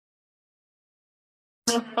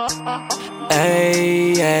Hey,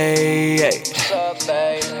 hey, hey. What's up,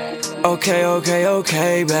 baby? Okay,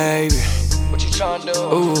 baby. What you tryna do?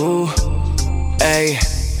 Ooh, hey.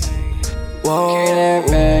 Whoa, Get it,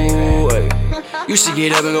 baby. hey. You should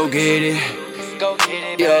get up and go get it. Go get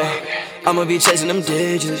it, Yeah, baby. I'ma be chasing them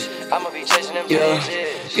digits. I'ma be chasing them Yeah,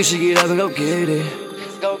 bitches. you should get up and go get it.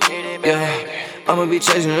 Go get it, baby. Yeah, I'ma be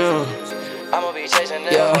chasing them. I'ma be chasing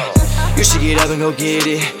them. Yeah, you should get up and go get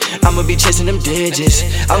it. I'ma be chasing them digits.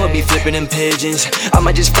 I'ma be flipping them pigeons. I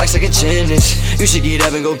might just flex like a gymnast. You should get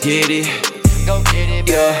up and go get it. Go get it,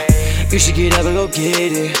 baby. Yeah, you should get up and go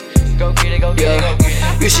get it. Go get it, go get it, go get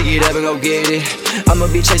it. You should get up and go get it. I'ma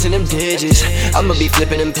be chasing them digits. I'ma be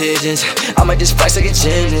flipping them pigeons. I might just flex like a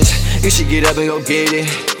gymnast. You should get up and go get it.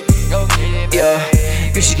 Go get it, baby.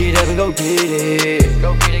 Yeah, you should get up and go get it.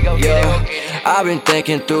 Go get it, go get it, go Yeah, get it. I've been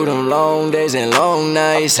thinking through them long days and long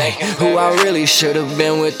nights. Ay, who I really should've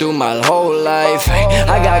been with through my whole life. Ay,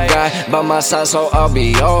 I got God by my side, so I'll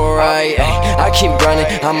be alright. I keep grinding,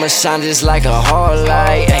 I'ma shine just like a hard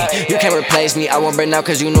light. Ay, you can't replace me, I won't burn out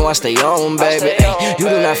cause you know I stay on, baby. Ay, you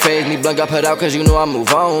do not faze me, blunt got put out cause you know I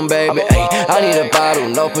move on, baby. Ay, I need a bottle,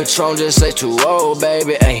 no Patron, just say too old,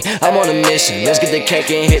 baby. Ay, I'm on a mission, let's get the cake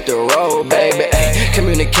and hit the road, baby. Ay,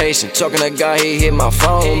 communication, talking to God, he hit my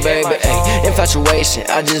phone, baby. Ay, infatuation,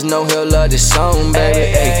 I just know he'll love this song,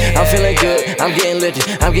 baby. Ay, I'm feeling good, I'm getting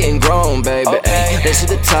lit, I'm getting grown, baby. Ay, let's hit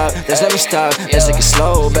the top, let's let me stop, let's take it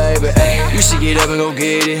slow, baby. Ay, you should get up and go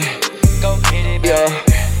get it. Go get it, baby.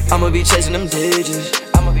 Yeah, I'ma be chasing them digits.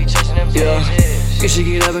 I'ma be chasing them Yeah, bitches. you should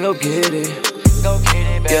get up and go get it. Go get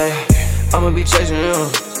it, baby. Yeah, I'ma be chasing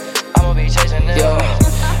them. I'ma be chasing them.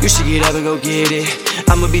 Yeah, you should get up and go get it.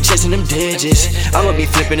 I'ma be chasing them digits. I'ma be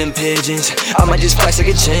flipping them pigeons. I might just flex like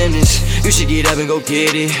a gymnast. You should get up and go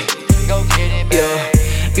get it. Go get it, baby.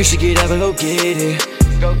 Yeah, you should get up and go get it.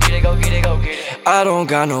 Go get it, go get it, go get it. I don't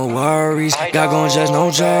got no worries, God gon' judge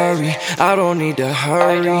no jury. I don't need to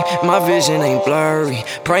hurry, my vision ain't blurry.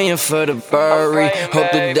 Praying for the bury,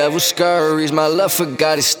 hope the devil scurries. My love for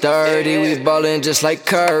God is sturdy, we ballin' just like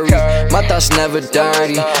Curry. My thoughts never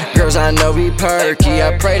dirty, girls I know be perky.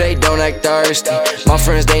 I pray they don't act thirsty, my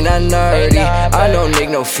friends they not nerdy. I know Nick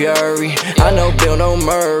no Fury, I know Bill no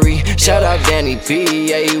Murray. Shout out Danny P,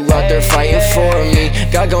 yeah you out there fighting for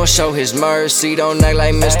me. God gon' show his mercy, don't act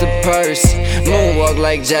like Mr. Percy. Moonwalk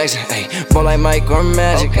like Jackson, ayy, ball like Mike or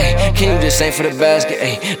Magic, ayy. Can you just aim for the basket,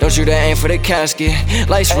 ayy? Don't you aim for the casket?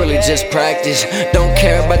 Life's really just practice, don't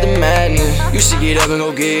care about the madness. You should get up and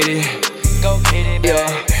go get it. Go get it, baby.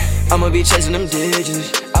 Yeah, I'ma be chasing them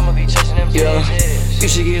digits. I'ma be chasing them Yeah, bitches. you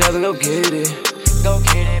should get up and go get it. Go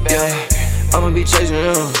get it, baby. Yeah, I'ma be chasing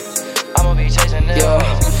them. I'ma be chasing them.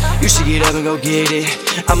 Yeah, you should get up and go get it.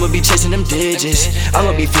 I'ma be chasing them digits.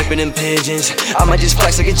 I'ma be flipping them pigeons. I might just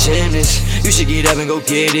flex like a gymnast. You should get up and go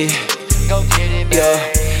get it. Go get it, baby.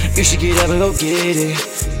 Yeah, you should get up and go get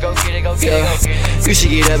it. Go get it, go get it, Yeah, go get it. you should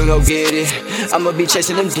get up and go get it. I'ma be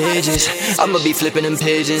chasing them digits. I'ma be flipping them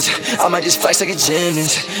pigeons. I might just flex like a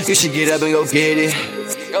gymnast. You should get up and go get it.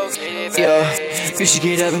 Go get it, baby. Yeah, you should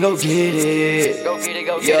get up and go get it. Go get it,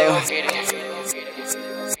 go get it, Yeah. go get it.